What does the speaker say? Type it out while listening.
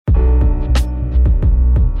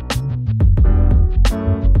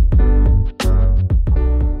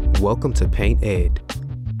Welcome to Paint Ed.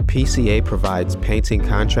 PCA provides painting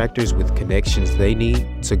contractors with connections they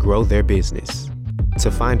need to grow their business. To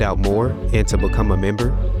find out more and to become a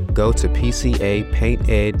member, go to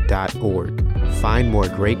pcapainted.org. Find more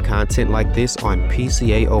great content like this on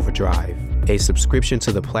PCA Overdrive. A subscription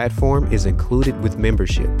to the platform is included with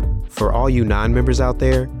membership. For all you non-members out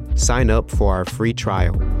there, sign up for our free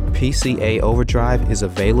trial. PCA Overdrive is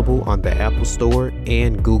available on the Apple Store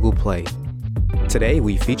and Google Play. Today,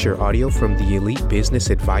 we feature audio from the Elite Business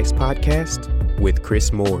Advice Podcast with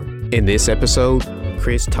Chris Moore. In this episode,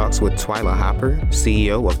 Chris talks with Twyla Hopper,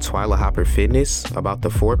 CEO of Twyla Hopper Fitness, about the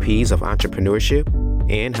 4 Ps of entrepreneurship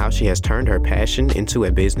and how she has turned her passion into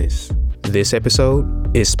a business. This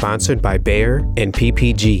episode is sponsored by Bayer and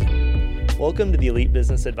PPG. Welcome to the Elite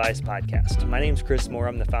Business Advice Podcast. My name is Chris Moore.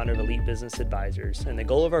 I'm the founder of Elite Business Advisors, and the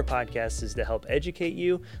goal of our podcast is to help educate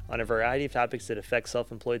you on a variety of topics that affect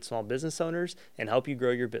self-employed small business owners and help you grow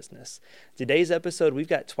your business. Today's episode, we've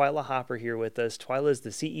got Twyla Hopper here with us. Twyla is the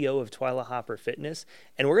CEO of Twyla Hopper Fitness,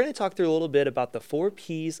 and we're going to talk through a little bit about the 4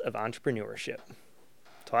 Ps of entrepreneurship.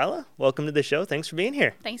 Twyla, welcome to the show. Thanks for being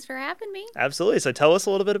here. Thanks for having me. Absolutely. So tell us a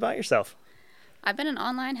little bit about yourself. I've been an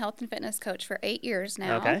online health and fitness coach for 8 years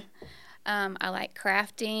now. Okay. I like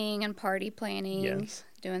crafting and party planning, Yes.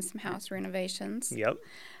 doing some house renovations. Yep.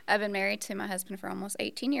 I've been married to my husband for almost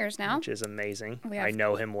 18 years now. Which is amazing. We have- I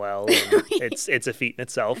know him well. And it's a feat in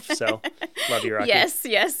itself. So love you, Rocky. Yes.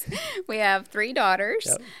 We have 3 daughters.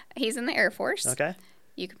 Yep. He's in the Air Force. Okay.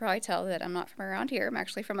 You can probably tell that I'm not from around here. I'm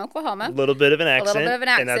actually from Oklahoma. A little bit of an accent. And that's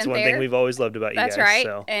accent one there. thing we've always loved about you That's guys. right.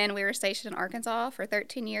 So. And we were stationed in Arkansas for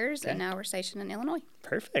 13 years, Okay. and now we're stationed in Illinois.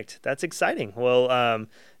 Perfect. That's exciting. Well,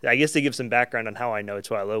 I guess to give some background on how I know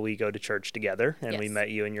Twyla, we go to church together, and we Yes. met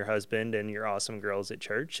you and your husband and your awesome girls at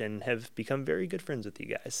church and have become very good friends with you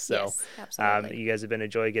guys. So Yes, absolutely. you guys have been a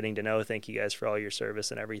joy getting to know. Thank you guys for all your service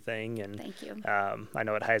and everything. And Thank you. I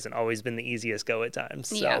know it hasn't always been the easiest go at times,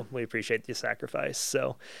 so Yeah. we appreciate the sacrifice.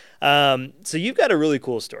 So so you've got a really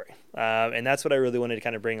cool story, and that's what I really wanted to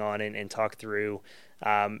kind of bring on and talk through.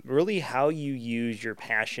 Really how you use your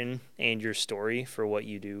passion and your story for what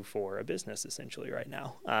you do for a business essentially right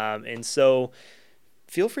now. And so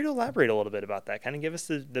feel free to elaborate a little bit about that. Kind of give us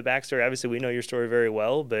the backstory. Obviously, we know your story very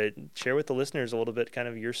well, but share with the listeners a little bit kind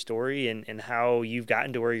of your story and how you've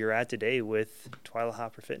gotten to where you're at today with Twyla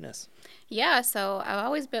Hopper Fitness. Yeah, so I've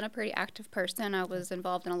always been a pretty active person. I was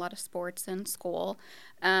involved in a lot of sports in school.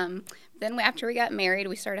 Then after we got married,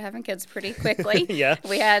 we started having kids pretty quickly. Yeah.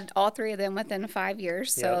 We had all 3 of them within 5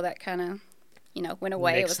 years, so Yep. that kind of, went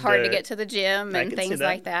away. It was Mixed hard to the- get to the gym I and can see things that.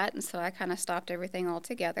 like that, and so I kind of stopped everything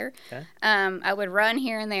altogether. Okay. I would run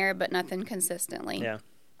here and there, but nothing consistently. Yeah.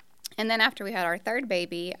 And then after we had our 3rd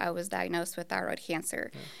baby, I was diagnosed with thyroid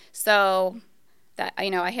cancer. So that,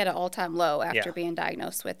 I hit an all-time low after Yeah. being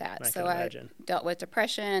diagnosed with that. I So can imagine. I dealt with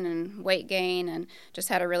depression and weight gain and just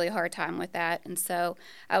had a really hard time with that. And so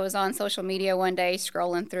I was on social media one day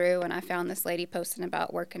scrolling through, and I found this lady posting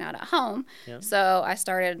about working out at home. Yeah. So I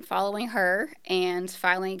started following her and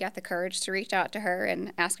finally got the courage to reach out to her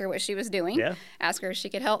and ask her what she was doing, Yeah. ask her if she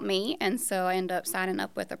could help me. And so I ended up signing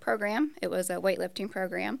up with a program. It was a weightlifting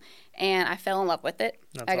program, and I fell in love with it.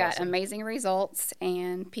 That's I got awesome. amazing results,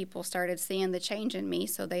 and people started seeing the change in me,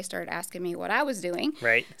 so they started asking me what I was doing.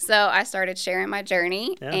 Right. So I started sharing my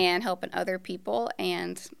journey Yeah. and helping other people,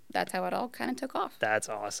 and that's how it all kind of took off. That's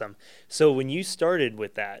awesome. So when you started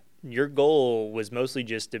with that, your goal was mostly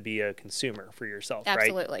just to be a consumer for yourself, right?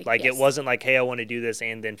 Absolutely, Like yes. it wasn't like, hey, I want to do this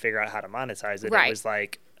and then figure out how to monetize it. Right. It was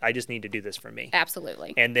like, I just need to do this for me.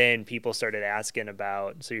 Absolutely. And then people started asking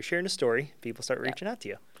about, so you're sharing a story, people start reaching out to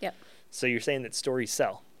you. Yep. So you're saying that stories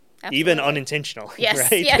sell. Absolutely. Even unintentionally,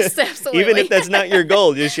 Yes, right? yes, absolutely. Even if that's not your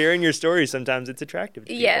goal, just sharing your story, sometimes it's attractive to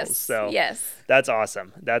people. Yes. So Yes. that's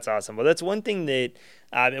awesome. That's awesome. Well, that's one thing that,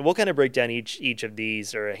 and we'll kind of break down each of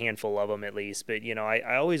these, or a handful of them at least. But,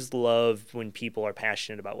 I always love when people are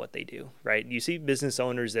passionate about what they do, right? You see business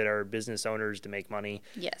owners that are business owners to make money.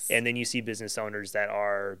 Yes. And then you see business owners that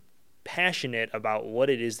are passionate about what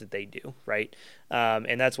it is that they do, right?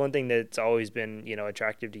 And that's one thing that's always been,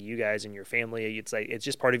 attractive to you guys and your family. It's like, it's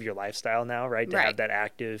just part of your lifestyle now, right? To have Right. that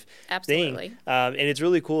active Absolutely. thing. And it's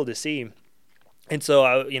really cool to see. And so,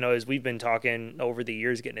 as we've been talking over the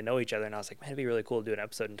years, getting to know each other, and I was like, man, it'd be really cool to do an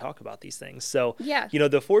episode and talk about these things. So, Yeah.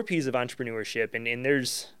 the 4 Ps of entrepreneurship, and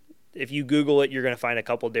there's, if you Google it, you're going to find a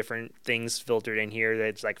couple different things filtered in here.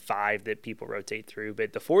 That's like 5 that people rotate through.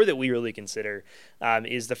 But the 4 that we really consider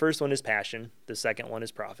is, the first one is passion. The second one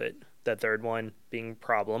is profit. The third one being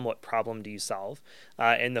problem. What problem do you solve?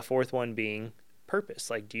 And the fourth one being purpose.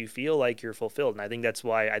 Like, do you feel like you're fulfilled? And I think that's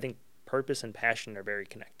why purpose and passion are very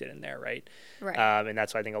connected in there, right? Right. And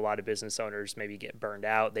that's why I think a lot of business owners maybe get burned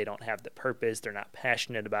out. They don't have the purpose. They're not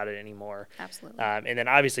passionate about it anymore. Absolutely. And then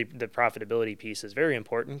obviously the profitability piece is very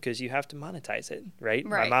important because you have to monetize it, right?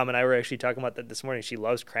 Right. My mom and I were actually talking about that this morning. She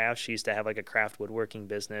loves crafts. She used to have like a craft woodworking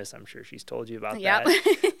business. I'm sure she's told you about Yep.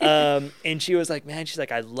 that. And she was like, man, she's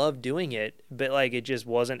like, I love doing it, but like it just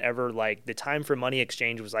wasn't ever like the time for money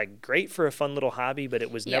exchange was like great for a fun little hobby, but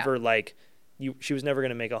it was never like she was never going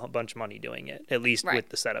to make a bunch of money doing it, at least with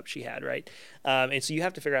the setup she had, right? And so you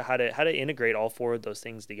have to figure out how to integrate all four of those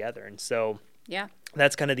things together. And so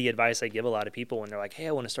that's kind of the advice I give a lot of people when they're like, hey,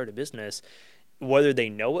 I want to start a business. Whether they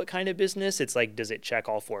know what kind of business, it's like, does it check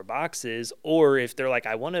all four boxes? Or if they're like,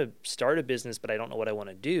 I want to start a business, but I don't know what I want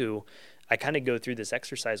to do, I kind of go through this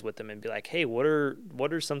exercise with them and be like, hey, what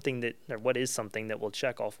is something that will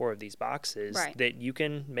check all four of these boxes that you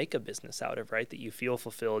can make a business out of, right? That you feel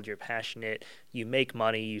fulfilled, you're passionate, you make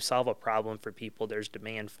money, you solve a problem for people, there's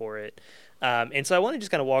demand for it. And so I want to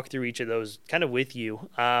just kind of walk through each of those kind of with you.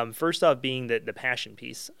 First off being the passion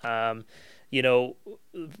piece. You know,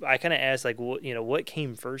 I kind of asked like, what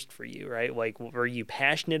came first for you, right? Like, were you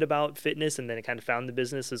passionate about fitness and then it kind of found the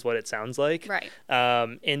business is what it sounds like? Right.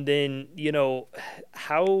 And then, you know,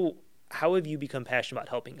 how have you become passionate about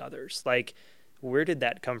helping others? Like, where did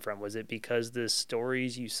that come from? Was it because the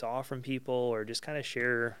stories you saw from people, or just kind of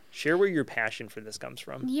share where your passion for this comes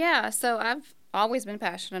from? Yeah. So I've always been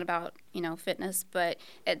passionate about, fitness, but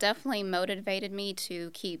it definitely motivated me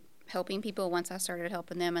to keep helping people once I started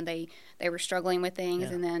helping them and they were struggling with things,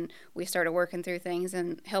 and then we started working through things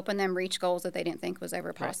and helping them reach goals that they didn't think was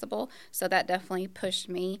ever possible. Right. So that definitely pushed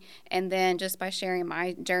me. And then just by sharing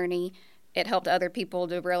my journey, it helped other people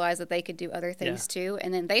to realize that they could do other things too.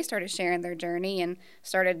 And then they started sharing their journey and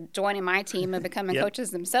started joining my team and becoming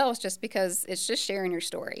coaches themselves, just because it's just sharing your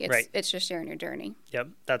story. It's just sharing your journey. Yep.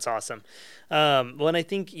 That's awesome. Well, and I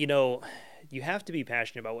think, you have to be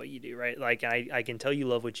passionate about what you do, right? Like I can tell you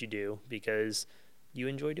love what you do because you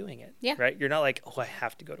enjoy doing it, right? You're not like, oh, I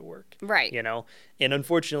have to go to work, right? And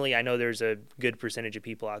unfortunately, I know there's a good percentage of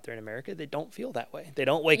people out there in America that don't feel that way. They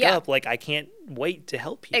don't wake up like, I can't wait to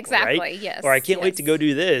help people, right? Yes. Or I can't wait to go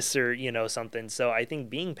do this, or something. So I think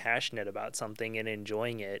being passionate about something and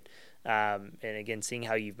enjoying it, and again, seeing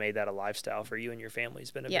how you've made that a lifestyle for you and your family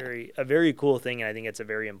has been a very cool thing, and I think it's a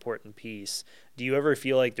very important piece. Do you ever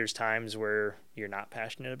feel like there's times where you're not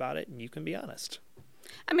passionate about it, and you can be honest?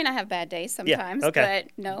 I mean, I have bad days sometimes, but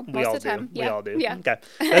no, most of the time. We all do. Yeah. Okay.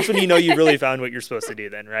 That's when you've really found what you're supposed to do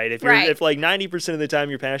then, right? If like 90% of the time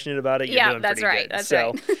you're passionate about it, you're doing pretty good. That's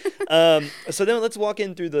right. So then let's walk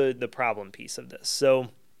in through the problem piece of this. So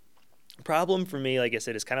problem for me, like I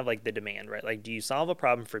said, is kind of like the demand, right? Like, do you solve a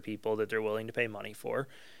problem for people that they're willing to pay money for?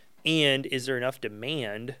 And is there enough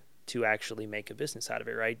demand to actually make a business out of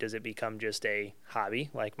it, right? Does it become just a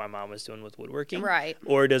hobby like my mom was doing with woodworking? Right.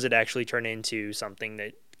 Or does it actually turn into something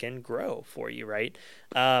that can grow for you, right?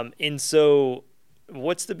 And so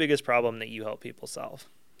what's the biggest problem that you help people solve?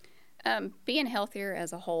 Being healthier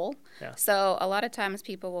as a whole. Yeah. So a lot of times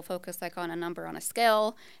people will focus like on a number on a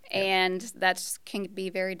scale, and that can be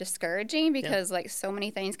very discouraging because like so many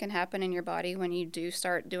things can happen in your body when you do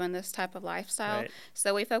start doing this type of lifestyle. Right.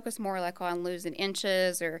 So we focus more like on losing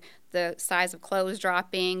inches or the size of clothes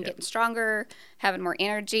dropping, getting stronger, having more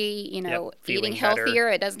energy, eating healthier.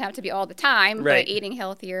 It doesn't have to be all the time, but eating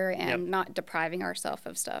healthier and not depriving ourselves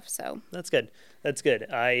of stuff. So that's good.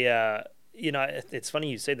 It's funny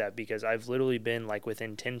you say that because I've literally been like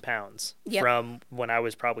within 10 pounds from when I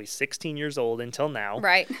was probably 16 years old until now.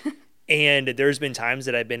 Right. And there's been times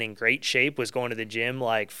that I've been in great shape, was going to the gym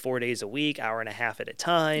like 4 days a week, hour and a half at a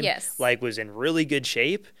time. Yes. Like was in really good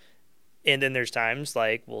shape. And then there's times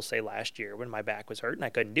like, we'll say last year when my back was hurt and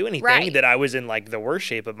I couldn't do anything, that I was in like the worst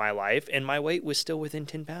shape of my life and my weight was still within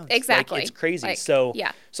 10 pounds. Exactly. Like, it's crazy. So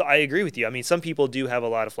I agree with you. I mean, some people do have a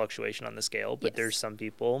lot of fluctuation on the scale, but there's some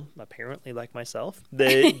people, apparently like myself,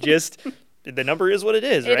 that just the number is what it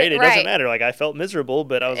is, right? It doesn't matter. Like I felt miserable,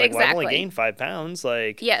 but I was like, well, I've only gained 5 pounds.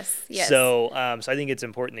 Like, yes. So I think it's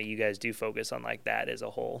important that you guys do focus on like that as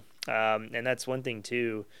a whole. And that's one thing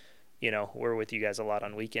too. We're with you guys a lot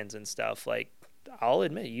on weekends and stuff. Like, I'll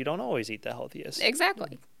admit, you don't always eat the healthiest.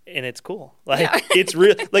 Exactly. And it's cool. Like, it's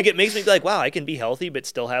real. Like, it makes me be like, wow, I can be healthy, but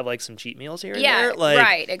still have like some cheat meals here and there. Like,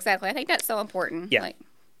 right. Exactly. I think that's so important. Yeah.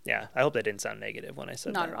 Yeah. I hope that didn't sound negative when I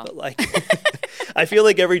said Not that. at all. But like, I feel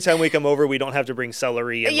like every time we come over, we don't have to bring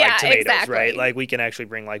celery and like tomatoes, right? Like we can actually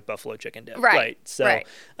bring like buffalo chicken dip. Right. So,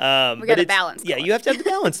 we got to balance. Yeah. You have to have the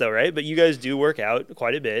balance though, right? But you guys do work out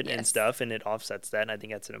quite a bit and stuff, and it offsets that. And I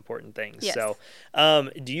think that's an important thing. Yes. So,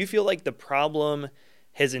 do you feel like the problem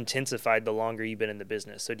has intensified the longer you've been in the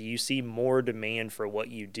business. So do you see more demand for what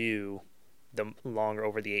you do the longer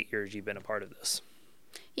over the 8 years you've been a part of this?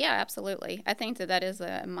 Yeah, absolutely. I think that is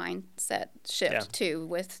a mindset shift too,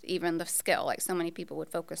 with even the skill. Like so many people would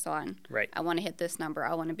focus on, right, I want to hit this number.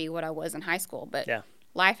 I want to be what I was in high school, but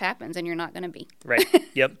life happens and you're not going to be. Right.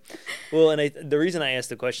 Yep. Well, and the reason I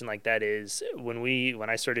asked a question like that is when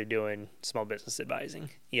I started doing small business advising,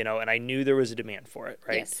 and I knew there was a demand for it,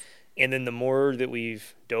 right? Yes. And then the more that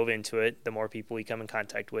we've dove into it, the more people we come in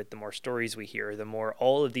contact with, the more stories we hear, the more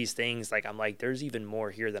all of these things, like I'm like, there's even more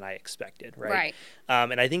here than I expected, right?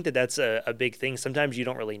 And I think that that's a big thing. Sometimes you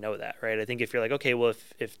don't really know that, right? I think if you're like, okay, well,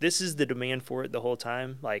 if this is the demand for it the whole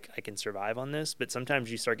time, like I can survive on this. But sometimes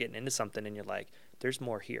you start getting into something and you're like, there's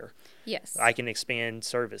more here. Yes. I can expand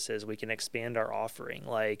services. We can expand our offering,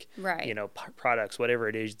 like, right, products, whatever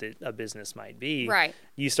it is that a business might be. Right.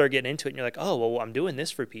 You start getting into it and you're like, oh, well, I'm doing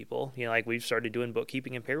this for people. Like we've started doing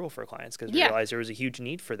bookkeeping and payroll for clients because we realized there was a huge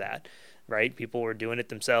need for that, right? People were doing it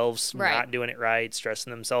themselves, not doing it right,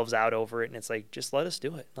 stressing themselves out over it. And it's like, just let us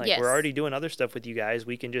do it. Like we're already doing other stuff with you guys.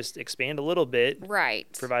 We can just expand a little bit, right?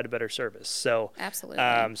 Provide a better service. So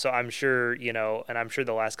absolutely. So I'm sure, and I'm sure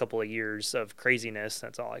the last couple of years of craziness,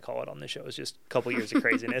 that's all I call it on the show, is just a couple years of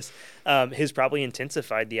craziness, has probably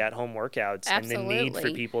intensified the at-home workouts and the need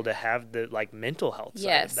for people to have the mental health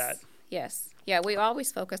side of that. Yes. Yeah, we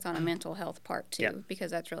always focus on a mental health part too,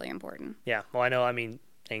 because that's really important. Yeah. Well, I know. I mean,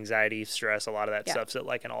 anxiety, stress, a lot of that stuff's at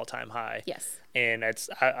an all-time high. Yes. And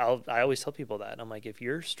I always tell people that. I'm like, if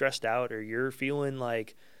you're stressed out or you're feeling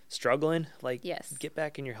like struggling, get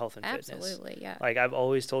back in your health and fitness. Absolutely. Yeah. Like I've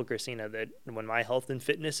always told Christina that when my health and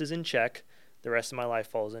fitness is in check, the rest of my life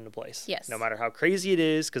falls into place. Yes. No matter how crazy it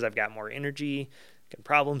is, because I've got more energy, can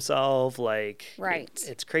problem solve.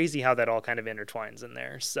 It's crazy how that all kind of intertwines in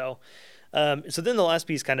there. So so then the last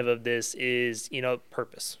piece of this is,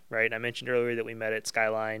 purpose, right? I mentioned earlier that we met at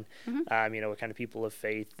Skyline, we're kind of people of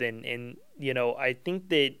faith. And I think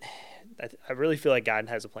that I really feel like God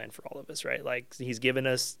has a plan for all of us, right? Like he's given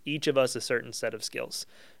us, each of us, a certain set of skills,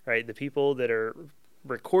 right? The people that are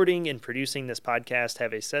recording and producing this podcast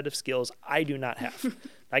have a set of skills I do not have.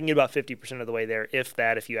 I can get about 50% of the way there. If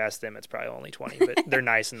you ask them, it's probably only 20, but they're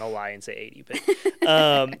nice and they'll lie and say 80.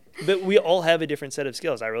 But we all have a different set of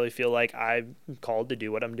skills. I really feel like I'm called to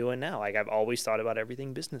do what I'm doing now. Like I've always thought about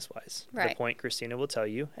everything business-wise. Right. The point Christina will tell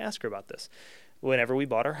you, ask her about this. Whenever we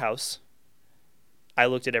bought our house, I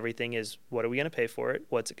looked at everything as, what are we going to pay for it?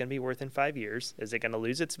 What's it going to be worth in 5 years? Is it going to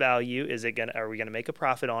lose its value? Are we going to make a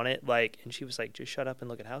profit on it? And she was like, just shut up and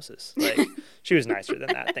look at houses. She was nicer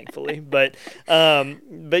than that, thankfully. But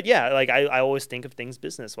yeah, I always think of things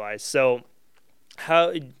business-wise. So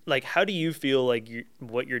how do you feel like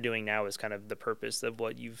what you're doing now is kind of the purpose of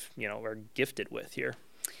what you've, are gifted with here?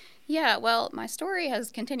 Yeah, well, my story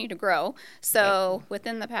has continued to grow. So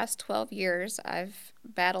within the past 12 years, I've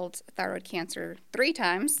battled thyroid cancer 3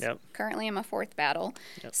 times. Yep. Currently in my 4th battle.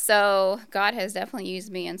 Yep. So God has definitely used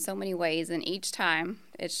me in so many ways. And each time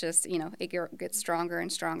it's just, it gets stronger and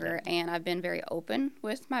stronger. Yep. And I've been very open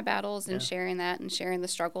with my battles and sharing that and sharing the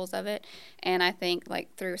struggles of it. And I think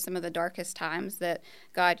through some of the darkest times that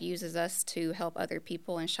God uses us to help other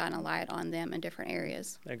people and shine a light on them in different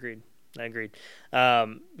areas. Agreed.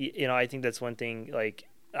 I think that's one thing,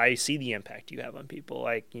 I see the impact you have on people,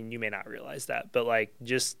 you may not realize that, but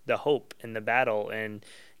just the hope and the battle. And,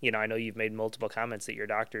 I know you've made multiple comments that your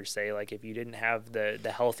doctors say, if you didn't have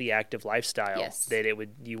the healthy, active lifestyle, that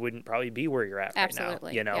you wouldn't probably be where you're at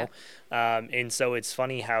Absolutely. right now, Yeah. And so it's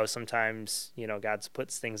funny how sometimes, God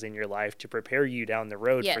puts things in your life to prepare you down the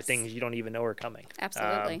road for things you don't even know are coming.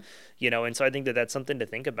 Absolutely. And so I think that that's something to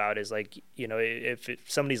think about is if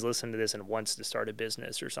somebody's listening to this and wants to start a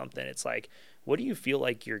business or something, it's what do you feel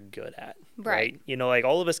like you're good at? Right.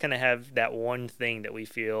 All of us kind of have that one thing that we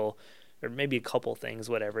feel, or maybe a couple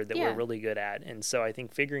things, whatever, that we're really good at. And so I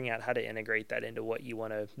think figuring out how to integrate that into what you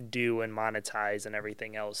want to do and monetize and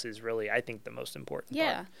everything else is really, I think, the most important part.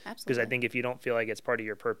 Yeah, absolutely. Because I think if you don't feel like it's part of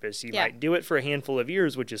your purpose, you might do it for a handful of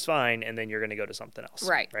years, which is fine, and then you're going to go to something else.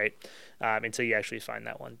 Right. Until you actually find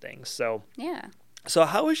that one thing. So, yeah. So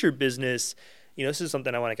how is your business... this is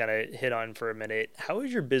something I want to kind of hit on for a minute. How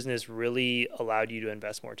has your business really allowed you to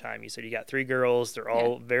invest more time? You said you got 3 girls. They're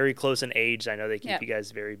all very close in age. I know they keep you guys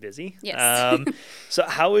very busy. Yes. So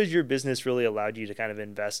how has your business really allowed you to kind of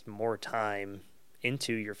invest more time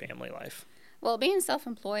into your family life? Well, being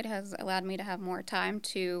self-employed has allowed me to have more time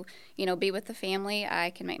to, be with the family. I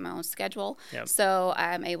can make my own schedule. Yep. So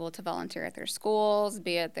I'm able to volunteer at their schools,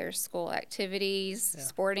 be at their school activities,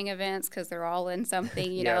 sporting events, because they're all in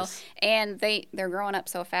something, Yes. and they're growing up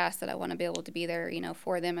so fast that I want to be able to be there,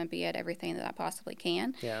 for them and be at everything that I possibly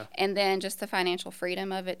can. Yeah. And then just the financial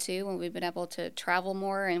freedom of it too, when we've been able to travel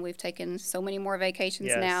more and we've taken so many more vacations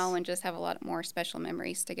Yes. now and just have a lot more special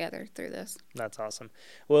memories together through this. That's awesome.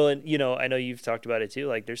 Well, and I know you've talked about it too.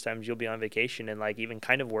 Like there's times you'll be on vacation and like even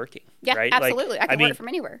kind of working. Yeah, right? absolutely. Like, I can work from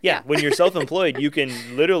anywhere. Yeah, when you're self-employed, you can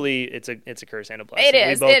literally it's a curse and a blessing. It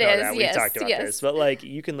is. We both It know is. that. Yes, We've talked about yes. this, but like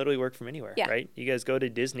you can literally work from anywhere, Yeah. right? You guys go to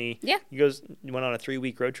Disney. Yeah. You went on a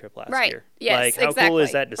 3-week road trip last Right. year. Yes, like how cool is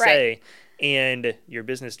exactly. that to Right. say? And your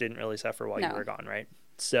business didn't really suffer while you No. were gone, right?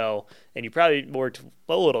 So, and you probably worked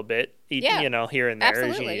a little bit, Yeah. here and there as you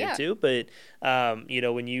Absolutely, needed yeah. to. But,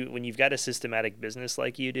 when you've got a systematic business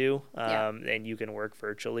like you do, Yeah. and you can work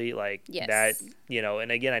virtually like Yes. that,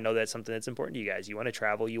 and again, I know that's something that's important to you guys. You want to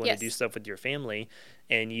travel, you want Yes. to do stuff with your family,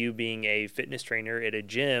 and you being a fitness trainer at a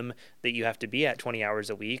gym that you have to be at 20 hours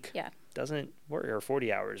a week Yeah. doesn't work, or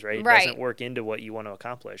 40 hours, right? It Right. doesn't work into what you want to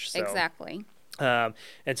accomplish. So, Exactly. and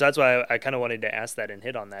so that's why I kind of wanted to ask that and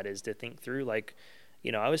hit on that, is to think through, like,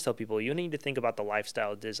 I always tell people you need to think about the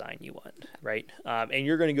lifestyle design you want, right? And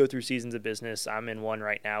you're going to go through seasons of business. I'm in one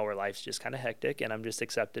right now where life's just kind of hectic, and I'm just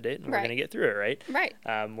accepted it, and we're Right. going to get through it, right? Right.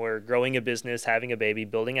 We're growing a business, having a baby,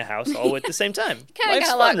 building a house, all at the same time. Kinda Life's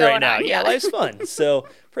got a lot fun right going now. on, Yeah, yeah. life's fun. So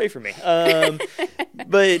pray for me.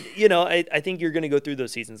 But, I think you're going to go through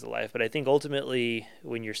those seasons of life. But I think ultimately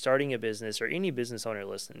when you're starting a business, or any business owner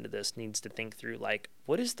listening to this needs to think through, like,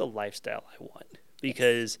 what is the lifestyle I want?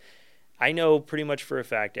 Because I know pretty much for a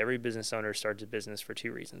fact every business owner starts a business for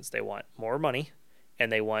 2 reasons. They want more money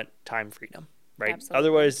and they want time freedom, right? Absolutely.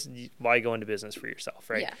 Otherwise, why go into business for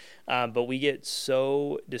yourself, right? Yeah. But we get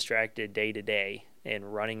so distracted day to day in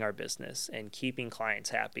running our business and keeping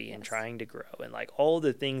clients happy and Yes. trying to grow and like all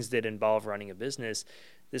the things that involve running a business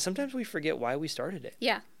that sometimes we forget why we started it,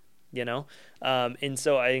 Yeah. And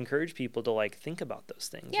so I encourage people to like think about those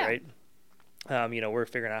things, Yeah. right? We're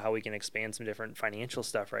figuring out how we can expand some different financial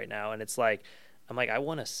stuff right now. And it's like, I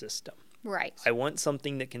want a system. Right. I want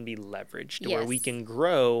something that can be leveraged where we Yes. can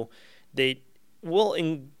grow, that will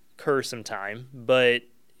incur some time, but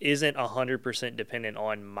isn't 100% dependent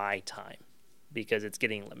on my time, because it's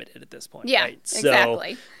getting limited at this point. Yeah, Right?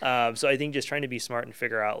 exactly. So I think just trying to be smart and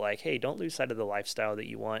figure out like, hey, don't lose sight of the lifestyle that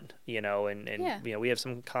you want, and Yeah. we have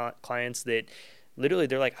some clients that literally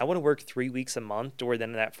they're like, I want to work 3 weeks a month, or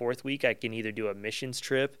then that 4th week I can either do a missions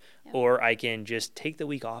trip or I can just take the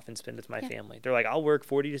week off and spend with my family. They're like, I'll work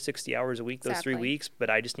 40 to 60 hours a week those 3 Exactly. weeks, but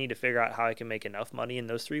I just need to figure out how I can make enough money in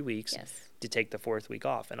those 3 weeks Yes. to take the 4th week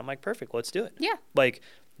off. And I'm like, perfect, let's do it. Yeah. Like,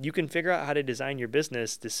 you can figure out how to design your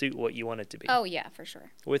business to suit what you want it to be. Oh, yeah, for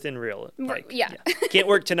sure. Within real, like, yeah. Can't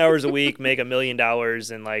work 10 hours a week, make $1 million,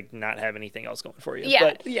 and like not have anything else going for you. Yeah.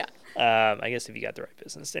 But Yeah. I guess if you got the right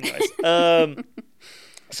business, anyways.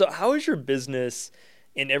 So how is your business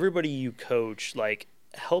and everybody you coach like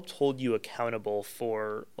helped hold you accountable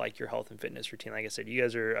for like your health and fitness routine? Like I said, you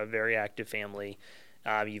guys are a very active family.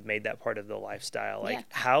 You've made that part of the lifestyle. Like, Yeah.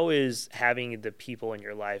 how is having the people in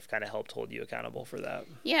your life kind of helped hold you accountable for that?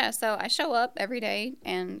 Yeah, so I show up every day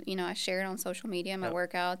and, I share it on social media, my Yep.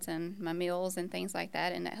 workouts and my meals and things like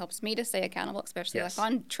that. And it helps me to stay accountable, especially Yes. like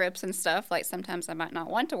on trips and stuff. Like sometimes I might not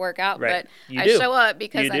want to work out, Right. but You I do. show up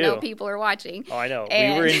because You I know do. people are watching. Oh, I know. We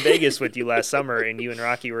And- were in Vegas with you last summer, and you and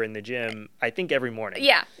Rocky were in the gym, I think every morning.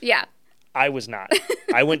 Yeah, yeah. I was not.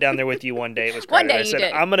 I went down there with you one day. It was One crowded. day I you said,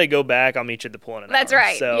 did. I'm going to go back. I'll meet you at the pool in an That's hour.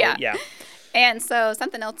 right. So, Yeah. And so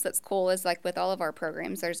something else that's cool is like with all of our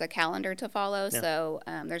programs, there's a calendar to follow. Yeah. So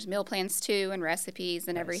there's meal plans too and recipes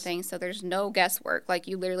and Nice. everything. So there's no guesswork. Like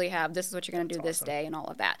you literally have, this is what you're going to do That's this awesome. day and all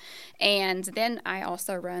of that. And then I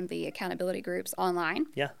also run the accountability groups online.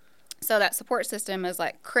 Yeah. So that support system is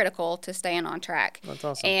like critical to staying on track. That's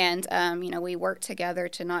awesome. And, we work together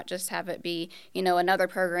to not just have it be, another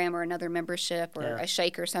program or another membership or Yeah. a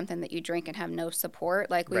shake or something that you drink and have no support.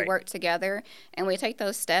 Like we Right. work together and we take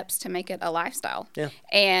those steps to make it a lifestyle. Yeah.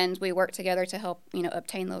 And we work together to help,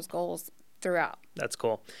 obtain those goals throughout. That's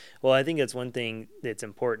cool. Well, I think that's one thing that's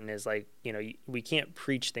important is like, we can't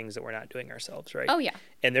preach things that we're not doing ourselves, right? Oh, yeah.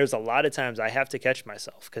 And there's a lot of times I have to catch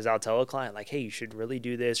myself because I'll tell a client like, hey, you should really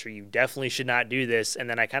do this, or you definitely should not do this. And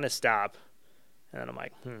then I kind of stop and then I'm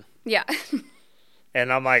like, Yeah.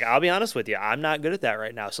 And I'm like, I'll be honest with you, I'm not good at that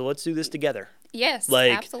right now. So let's do this together. Yes,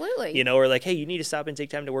 like, absolutely. You know, or like, hey, you need to stop and take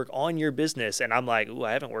time to work on your business. And I'm like, ooh,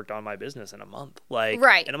 I haven't worked on my business in a month. Like,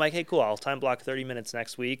 right. And I'm like, hey, cool. I'll time block 30 minutes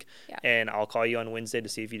next week, and I'll call you on Wednesday to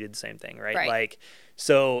see if you did the same thing. Right. Like,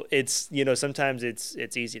 so it's, you know, sometimes it's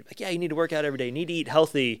easy to be like, yeah, you need to work out every day. You need to eat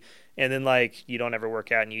healthy. And then, like, you don't ever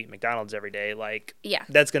work out and you eat McDonald's every day. Like,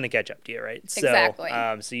 that's going to catch up to you, right? Exactly.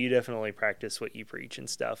 So you definitely practice what you preach and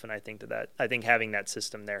stuff. And I think I think having that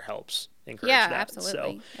system there helps encourage that.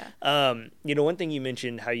 Absolutely. So, you know, one thing you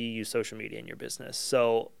mentioned how you use social media in your business.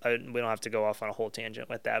 So we don't have to go off on a whole tangent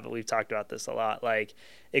with that, but we've talked about this a lot. Like,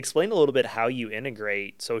 explain a little bit how you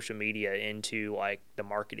integrate social media into, like, the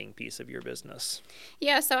marketing piece of your business.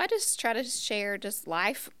 Yeah, so I just try to share just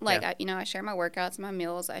life. Like, I share my workouts, my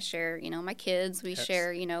meals. I share, you know, my kids. We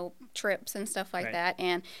share, you know, trips and stuff like that.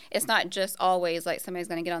 And it's not just always like somebody's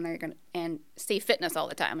going to get on there and see fitness all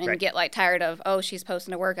the time and get, like, tired of, oh, she's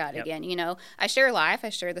posting a workout again. You know, I share life. I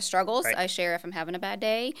share the struggles. I share if I'm having a bad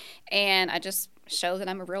day. And I just show that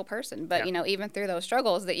I'm a real person. But, you know, even through those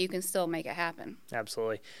struggles, that you can still make it happen.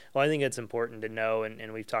 Absolutely. Well, I think it's important to know,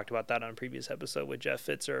 and we've talked about that on a previous episode with Jeff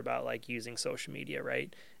Fitzer about, like, using social media,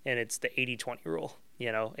 right? And it's the 80-20 rule.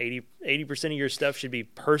 You know, 80% of your stuff should be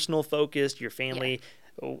personal focused, your family.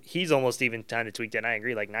 He's almost even kind of tweaked it, and I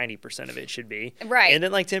agree, like 90% of it should be. Right. And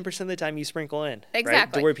then, like, 10% of the time you sprinkle in. Exactly.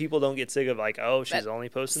 Right? To where people don't get sick of, like, oh, she's only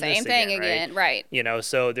posting this again. Same thing again, right. You know,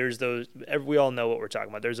 so there's those, we all know what we're talking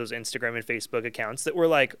about. There's those Instagram and Facebook accounts that we're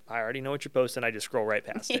like, I already know what you're posting. I just scroll right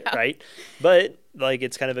past it, right? But, like,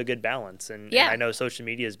 it's kind of a good balance. And I know social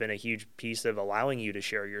media has been a huge piece of allowing you to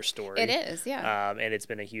share your story. It is, and it's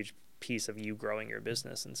been a huge piece of you growing your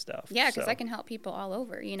business and stuff. Yeah, because I can help people all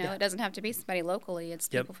over. You know, it doesn't have to be somebody locally. It's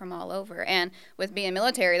people from all over. And with being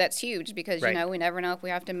military, that's huge because, you know, we never know if we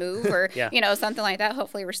have to move or, you know, something like that.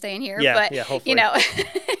 Hopefully we're staying here. But, hopefully. You know,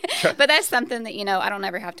 but that's something that, you know, I don't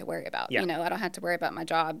ever have to worry about. You know, I don't have to worry about my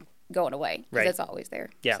job going away because it's always there.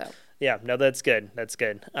 Yeah. So. Yeah. No, that's good. That's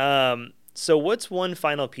good. So what's one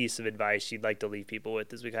final piece of advice you'd like to leave people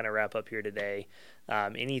with as we kind of wrap up here today?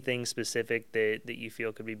 Anything specific that you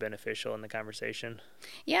feel could be beneficial in the conversation?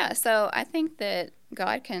 Yeah, so I think that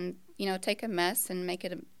God can, you know, take a mess and make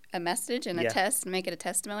it a message and a test and make it a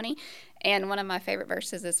testimony. And one of my favorite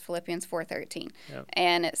verses is Philippians 4:13.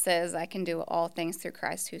 And it says, I can do all things through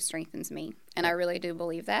Christ who strengthens me. And I really do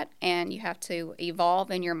believe that. And you have to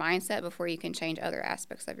evolve in your mindset before you can change other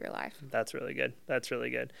aspects of your life. That's really good. That's really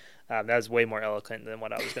good. That was way more eloquent than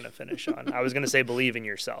what I was going to finish on. I was going to say believe in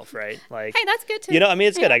yourself, right? Like, hey, that's good too. You know, I mean,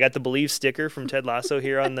 it's good. I got the believe sticker from Ted Lasso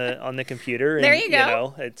here on the computer. And, there you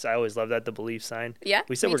go. You know, I always love that, the believe sign. Yeah,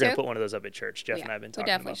 we said we're going to put one of those up at church. Jeff and I have been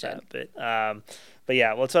talking about should. that. But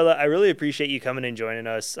yeah, well, so I really appreciate you coming and joining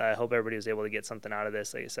us. I hope everybody was able to get something out of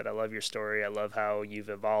this. Like I said, I love your story. I love how you've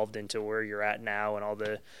evolved into where you're at now and all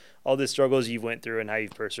the struggles you've went through and how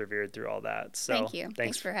you've persevered through all that. So thank you.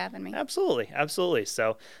 Thanks for having me. Absolutely.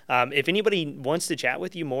 So if anybody wants to chat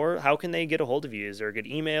with you more, how can they get a hold of you? Is there a good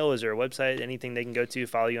email? Is there a website? Anything they can go to?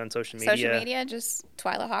 Follow you on social media? Social media, just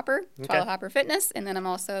Twyla Hopper, Twyla Hopper Fitness, and then I'm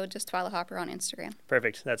also just Twyla Hopper on Instagram.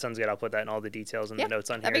 Perfect. That sounds good. I'll put that in all the details and the notes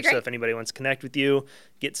on here. So if anybody wants to connect with you,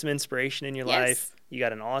 get some inspiration in your life. You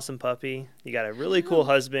got an awesome puppy. You got a really cool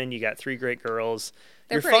husband. You got 3 great girls.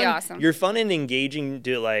 They're pretty awesome. You're fun and engaging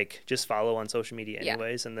to, like, just follow on social media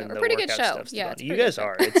anyways, and then the pretty workout good show. Stuff's Yeah, you guys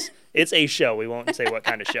are. It's a show. We won't say what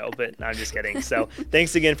kind of show, but no, I'm just kidding. So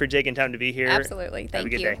thanks again for taking time to be here. Absolutely.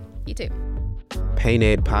 Thank you. Have a good day. You too. Paint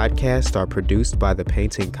Ed podcasts are produced by the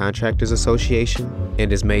Painting Contractors Association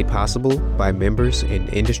and is made possible by members and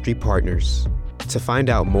industry partners. To find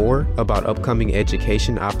out more about upcoming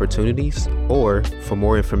education opportunities or for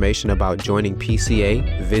more information about joining PCA,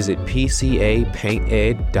 visit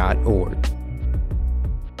pcapainted.org.